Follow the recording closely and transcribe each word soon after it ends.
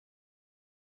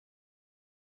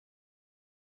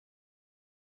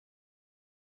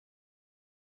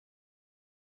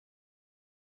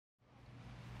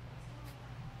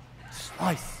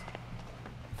Ice.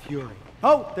 Fury.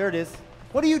 Oh, there it is.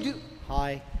 What do you do?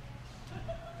 Hi.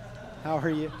 How are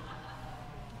you?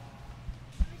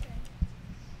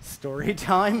 Story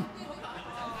time?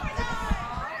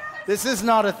 This is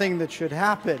not a thing that should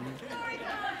happen.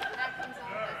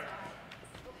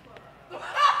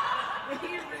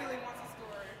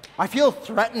 I feel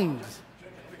threatened.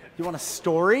 You want a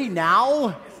story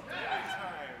now?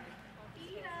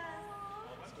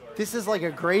 This is like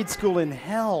a grade school in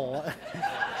hell. I'm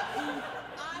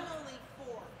only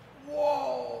 4.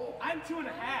 Whoa! I'm 2.5. I'm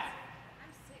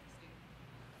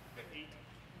 6.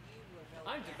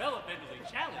 I'm developmentally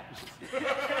challenged.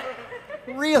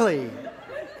 Really?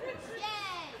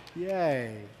 Yay!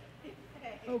 Yay.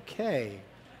 Okay.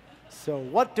 So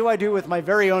what do I do with my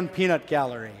very own peanut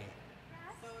gallery?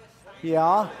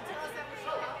 Yeah?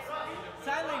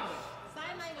 Sign language.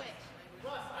 Sign language.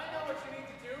 Russ, I know what you need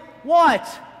to do. What?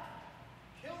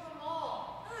 Kill them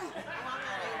all.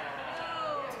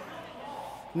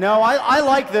 No, I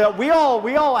like the, we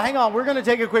all, hang on, we're going to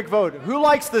take a quick vote. Who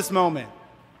likes this moment?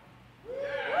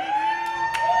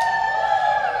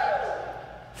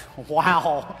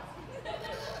 Wow.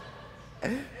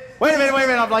 Wait a minute.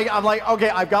 I'm like, okay,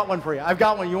 I've got one for you. I've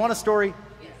got one. You want a story?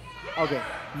 Okay.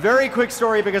 Very quick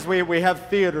story because we have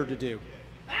theater to do.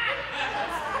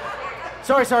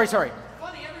 Sorry.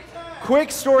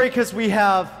 Quick story because we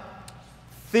have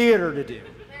theater to do.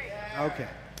 Okay.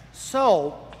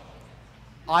 So,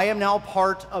 I am now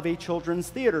part of a children's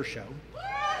theater show.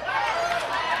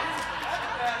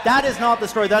 That is not the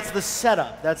story. That's the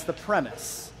setup. That's the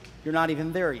premise. You're not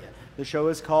even there yet. The show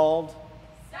is called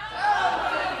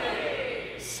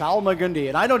Salmagundi,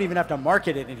 and I don't even have to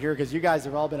market it in here because you guys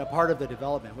have all been a part of the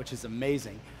development, which is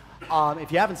amazing.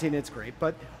 If you haven't seen it, it's great.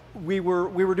 But we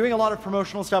were doing a lot of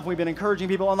promotional stuff. We've been encouraging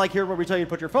people, unlike here where we tell you to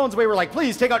put your phones away. We're like,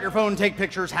 please take out your phone, take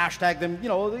pictures, hashtag them. You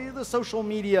know, the social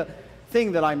media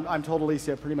thing that I'm told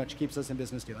Alicia pretty much keeps us in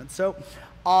business doing. So,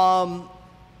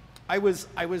 I was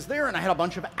there, and I had a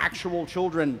bunch of actual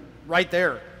children right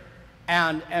there,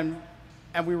 and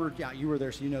we were, yeah, you were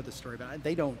there, so you know the story, but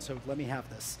they don't. So let me have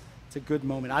this. It's a good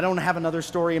moment. I don't have another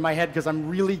story in my head because I'm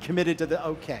really committed to the,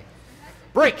 okay.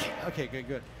 Break. Okay,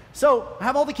 good. So I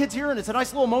have all the kids here, and it's a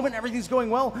nice little moment. Everything's going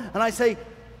well. And I say,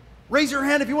 raise your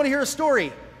hand if you want to hear a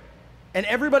story. And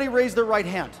everybody raised their right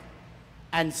hand.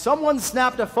 And someone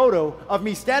snapped a photo of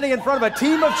me standing in front of a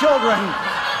team of children.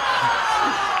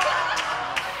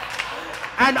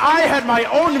 And I had my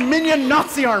own minion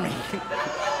Nazi army.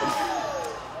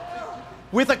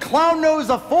 With a clown nose,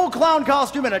 a full clown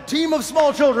costume, and a team of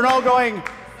small children all going,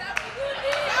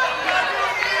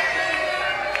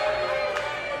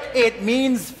 it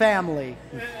means family.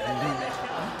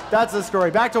 That's the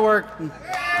story. Back to work.